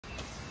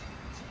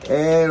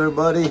Hey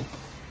everybody,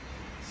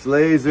 it's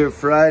Lazer.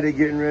 Friday,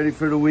 getting ready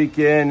for the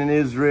weekend in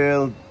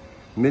Israel,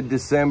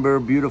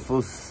 mid-December,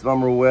 beautiful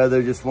summer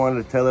weather. Just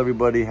wanted to tell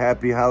everybody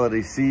happy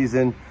holiday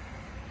season.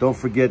 Don't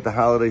forget the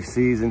holiday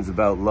season's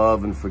about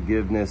love and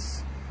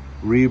forgiveness,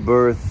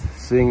 rebirth,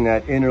 seeing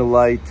that inner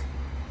light.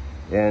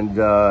 And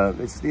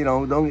it's, you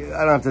know, I don't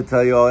have to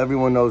tell you all,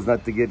 everyone knows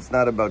not to get, it's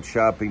not about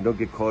shopping. Don't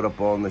get caught up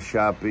all in the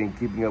shopping,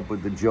 keeping up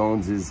with the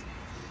Joneses.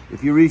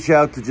 If you reach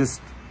out to just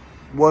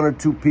one or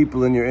two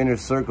people in your inner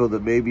circle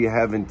that maybe you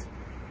haven't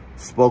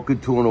spoken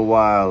to in a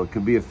while, it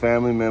could be a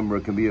family member,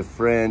 it could be a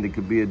friend, it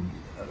could be a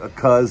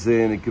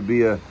cousin, it could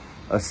be a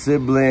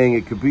sibling,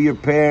 it could be your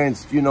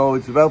parents. You know,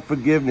 it's about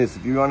forgiveness.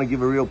 If you want to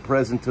give a real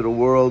present to the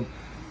world,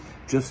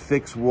 just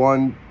fix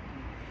one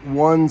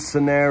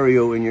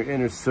scenario in your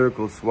inner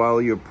circle, swallow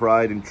your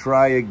pride and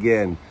try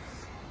again.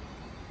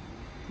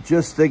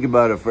 Just think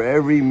about it. For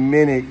every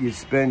minute you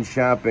spend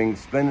shopping,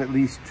 spend at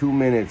least 2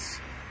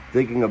 minutes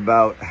thinking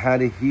about how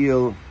to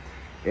heal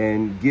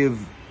and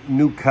give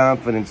new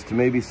confidence to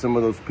maybe some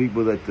of those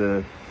people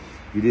that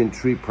you didn't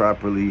treat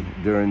properly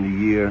during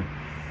the year.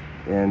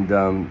 And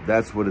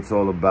that's what it's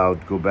all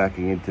about, go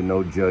backing into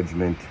no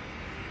judgment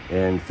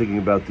and thinking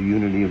about the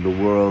unity of the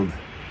world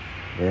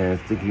and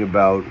thinking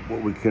about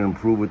what we can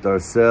improve with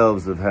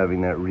ourselves, of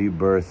having that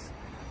rebirth,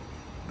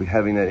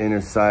 having that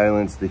inner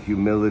silence, the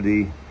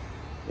humility,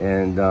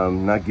 and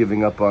not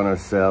giving up on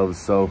ourselves.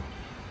 So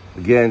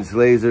again, it's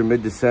Lazer,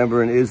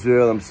 mid-December in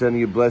Israel. I'm sending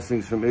you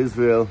blessings from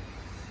Israel.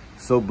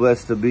 So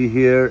blessed to be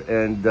here,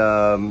 and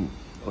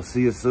I'll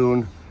see you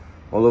soon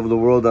all over the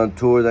world on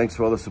tour. Thanks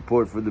for all the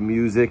support for the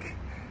music,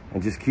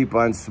 and just keep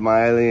on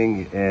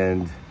smiling,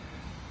 and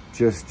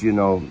just, you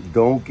know,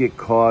 don't get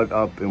caught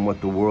up in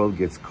what the world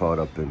gets caught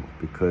up in,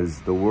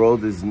 because the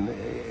world is,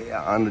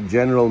 on the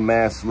general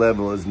mass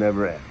level, is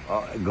never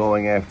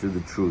going after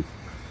the truth.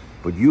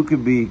 But you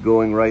could be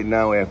going right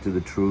now after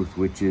the truth,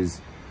 which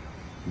is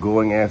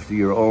going after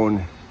your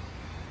own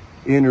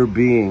inner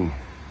being.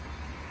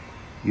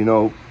 You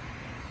know,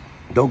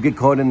 don't get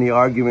caught in the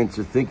arguments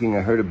or thinking.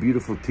 I heard a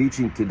beautiful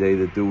teaching today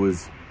that there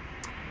was,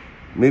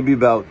 maybe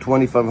about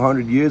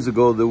 2,500 years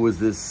ago, there was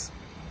this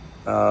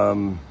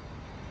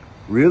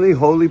really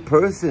holy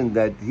person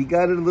that he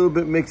got it a little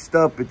bit mixed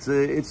up.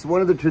 It's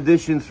one of the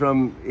traditions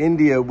from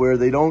India where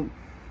they don't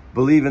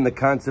believe in the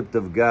concept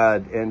of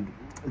God. And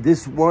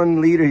this one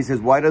leader, he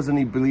says, why doesn't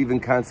he believe in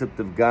concept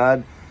of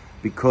God?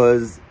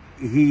 Because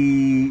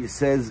he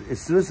says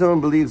as soon as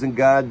someone believes in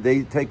God,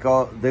 they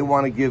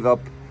want to give up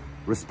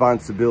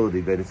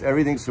responsibility, that it's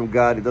everything's from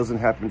God, it doesn't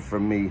happen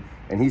from me.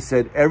 And he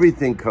said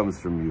everything comes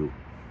from you.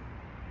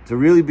 To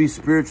really be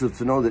spiritual,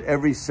 to know that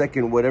every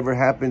second whatever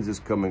happens is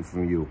coming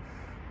from you.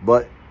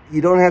 But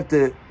you don't have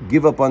to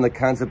give up on the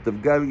concept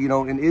of God. You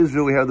know, in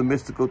Israel we have the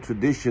mystical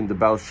tradition. The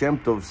Baal Shem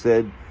Tov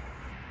said,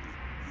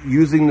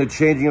 using the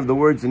changing of the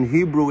words in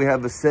Hebrew, we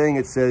have a saying,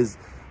 it says,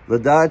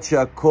 Ladat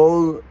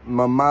shakol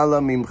mamala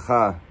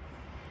mimcha.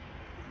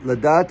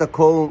 Ladat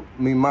akol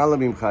mimala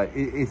mimcha.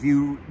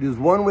 There's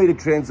one way to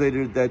translate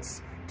it,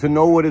 that's to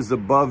know what is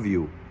above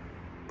you.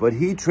 But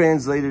he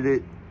translated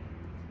it,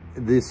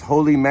 this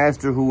holy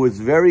master who was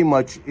very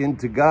much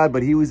into God,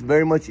 but he was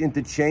very much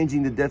into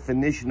changing the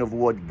definition of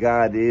what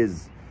God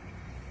is.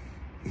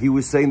 He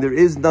was saying there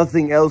is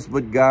nothing else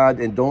but God,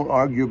 and don't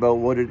argue about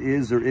what it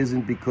is or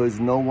isn't, because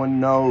no one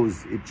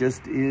knows. It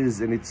just is,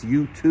 and it's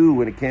you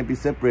too, and it can't be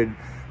separated.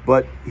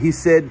 But he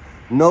said,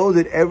 know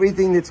that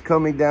everything that's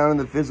coming down in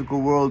the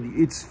physical world,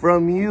 it's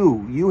from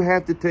you. You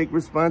have to take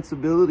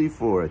responsibility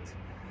for it.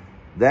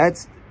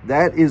 That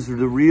is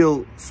the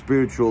real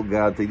spiritual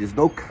God thing. There's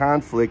no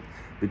conflict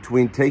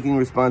between taking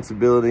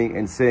responsibility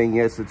and saying,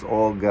 yes, it's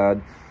all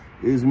God.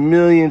 There's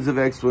millions of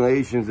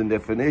explanations and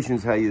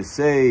definitions how you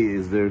say,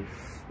 is there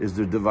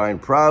divine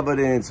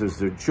providence? Is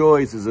there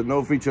choice? Is there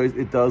no free choice?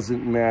 It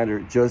doesn't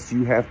matter. Just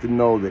you have to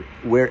know that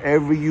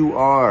wherever you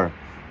are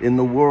in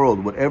the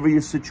world, whatever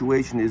your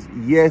situation is,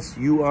 yes,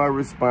 you are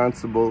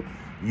responsible.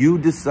 You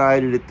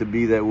decided it to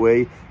be that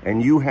way,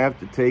 and you have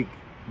to take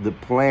the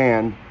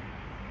plan.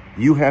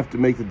 You have to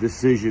make the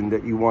decision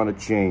that you want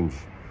to change.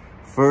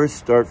 First,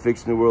 start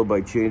fixing the world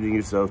by changing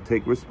yourself.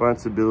 Take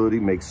responsibility.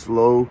 Make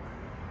slow,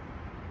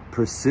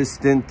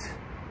 persistent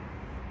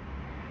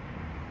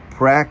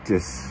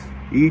practice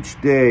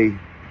each day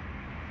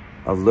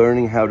of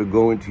learning how to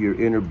go into your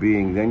inner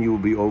being. Then you will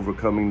be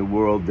overcoming the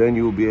world. Then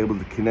you will be able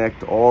to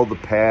connect all the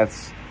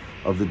paths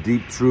of the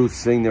deep truth,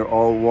 saying they're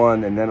all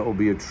one, and then it will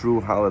be a true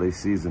holiday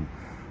season.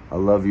 I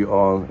love you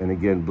all. And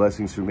again,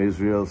 blessings from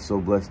Israel. So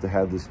blessed to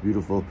have this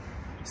beautiful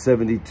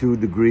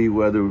 72-degree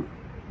weather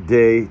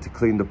day to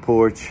clean the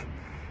porch,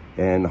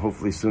 and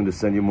hopefully soon to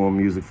send you more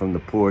music from the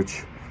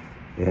porch.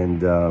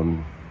 And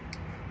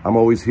I'm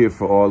always here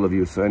for all of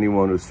you. So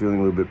anyone who's feeling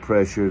a little bit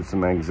pressured,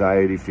 some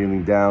anxiety,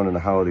 feeling down in the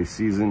holiday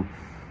season,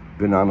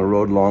 been on the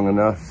road long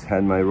enough,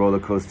 had my roller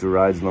coaster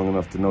rides long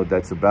enough to know what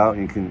that's about,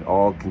 you can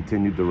all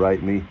continue to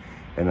write me,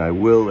 and I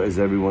will, as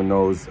everyone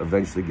knows,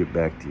 eventually get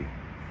back to you.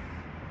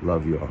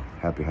 Love you all.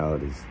 Happy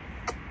holidays.